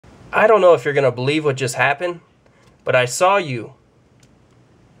I don't know if you're going to believe what just happened, but I saw you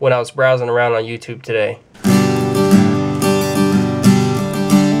when I was browsing around on YouTube today.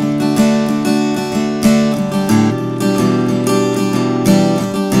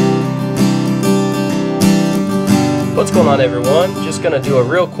 What's going on, everyone? Just going to do a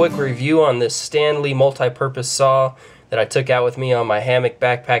real quick review on this Stanley multi-purpose saw that I took out with me on my hammock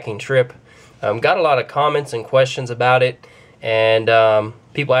backpacking trip. Got a lot of comments and questions about it, and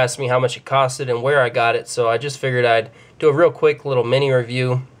people asked me how much it costed and where I got it, so I just figured I'd do a real quick little mini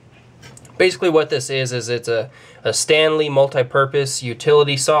review. Basically what this is it's a Stanley multi-purpose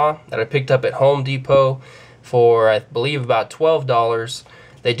utility saw that I picked up at Home Depot for, I believe, about $12.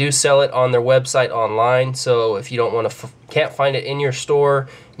 They do sell it on their website online, so if you don't want to can't find it in your store,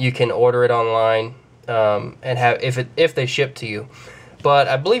 you can order it online and have if they ship to you. But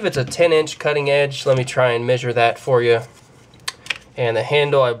I believe it's a 10-inch cutting edge. Let me try and measure that for you. And the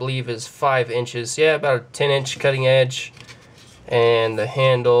handle, I believe, is 5 inches. Yeah, about a 10-inch cutting edge, and the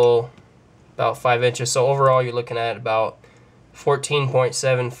handle about 5 inches. So overall, you're looking at about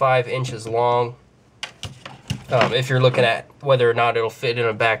 14.75 inches long. If you're looking at whether or not it'll fit in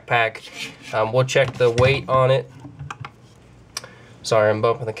a backpack, we'll check the weight on it. Sorry, I'm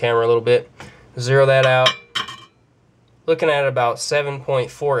bumping the camera a little bit. Zero that out. Looking at about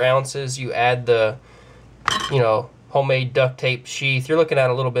 7.4 ounces. You add the, homemade duct tape sheath, you're looking at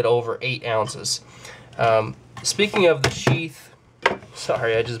a little bit over 8 ounces. Speaking of the sheath,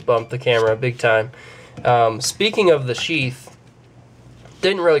 sorry, I just bumped the camera big time. Speaking of the sheath,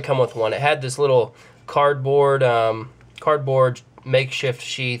 didn't really come with one. It had this little cardboard makeshift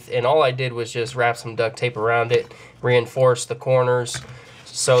sheath, and all I did was just wrap some duct tape around it, reinforce the corners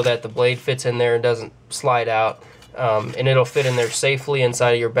so that the blade fits in there and doesn't slide out, and it'll fit in there safely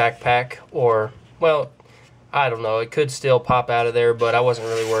inside of your backpack. Or, well, I don't know, it could still pop out of there, but I wasn't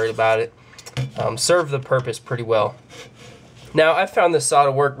really worried about it. Served the purpose pretty well. Now, I found this saw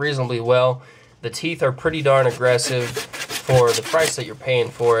to work reasonably well. The teeth are pretty darn aggressive for the price that you're paying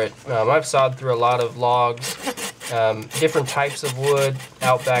for it. I've sawed through a lot of logs, different types of wood,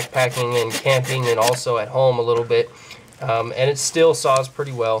 out backpacking and camping, and also at home a little bit, and it still saws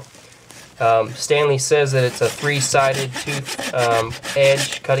pretty well. Stanley says that it's a 3-sided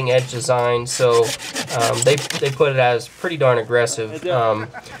tooth cutting edge design, so they put it as pretty darn aggressive.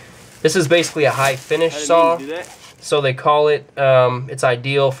 This is basically a high finish saw, so they call it. It's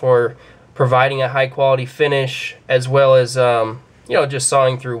ideal for providing a high quality finish, as well as just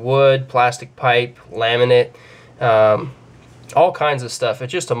sawing through wood, plastic pipe, laminate, all kinds of stuff.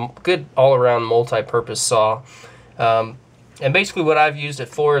 It's just a good all-around multi-purpose saw. And basically what I've used it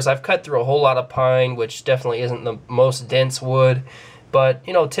for is I've cut through a whole lot of pine, which definitely isn't the most dense wood, but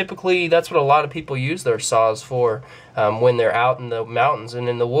typically that's what a lot of people use their saws for when they're out in the mountains and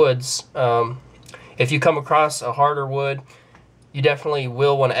in the woods. If you come across a harder wood, you definitely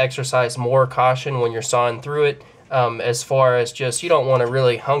will want to exercise more caution when you're sawing through it, as far as just you don't want to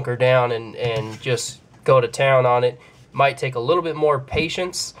really hunker down and just go to town on it. Might take a little bit more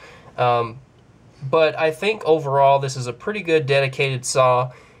patience. But I think overall this is a pretty good dedicated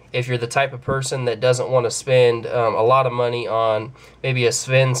saw if you're the type of person that doesn't want to spend a lot of money on maybe a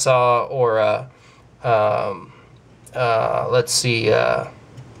Sven saw or a, let's see,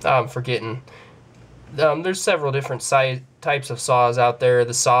 I'm forgetting. There's several different types of saws out there,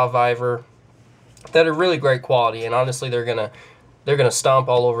 the Sawviver, that are really great quality, and honestly they're gonna stomp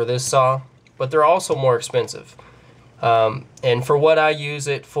all over this saw, but they're also more expensive. And for what I use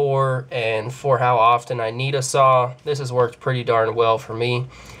it for and for how often I need a saw, this has worked pretty darn well for me.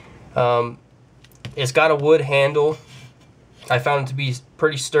 It's got a wood handle. I found it to be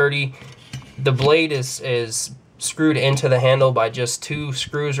pretty sturdy. The blade is screwed into the handle by just 2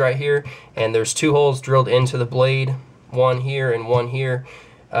 screws right here, and there's 2 holes drilled into the blade, one here and one here.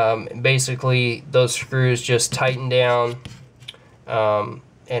 Basically those screws just tighten down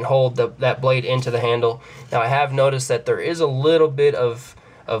and hold that blade into the handle. Now I have noticed that there is a little bit of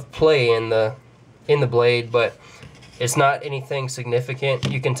play in the blade, but it's not anything significant.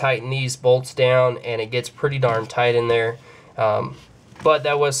 You can tighten these bolts down and it gets pretty darn tight in there. But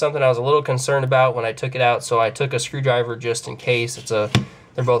that was something I was a little concerned about when I took it out, so I took a screwdriver just in case. They're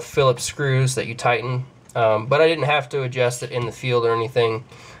both Phillips screws that you tighten, but I didn't have to adjust it in the field or anything.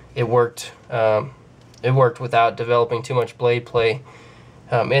 It worked without developing too much blade play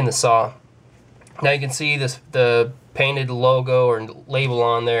in the saw. Now you can see the painted logo or label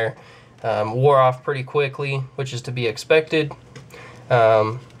on there wore off pretty quickly, which is to be expected.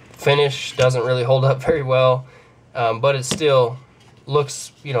 Finish doesn't really hold up very well, but it still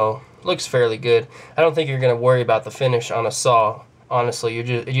looks fairly good. I don't think you're going to worry about the finish on a saw honestly.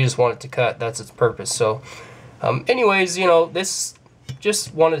 You just want it to cut. That's its purpose. So anyways, you know, this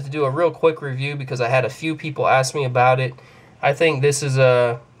just wanted to do a real quick review because I had a few people ask me about it. I think this is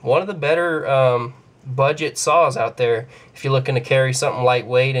one of the better budget saws out there if you're looking to carry something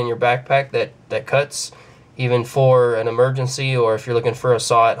lightweight in your backpack that cuts even for an emergency, or if you're looking for a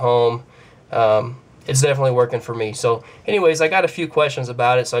saw at home. It's definitely working for me. So anyways, I got a few questions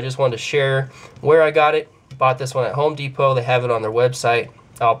about it, so I just wanted to share where I got it. Bought this one at Home Depot. They have it on their website.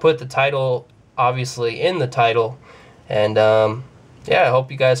 I'll put the title obviously in the title. And yeah, I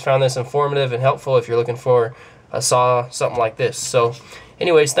hope you guys found this informative and helpful if you're looking for a saw, something like this. So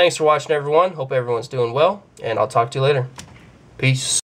anyways, thanks for watching, everyone. Hope everyone's doing well, and I'll talk to you later. Peace.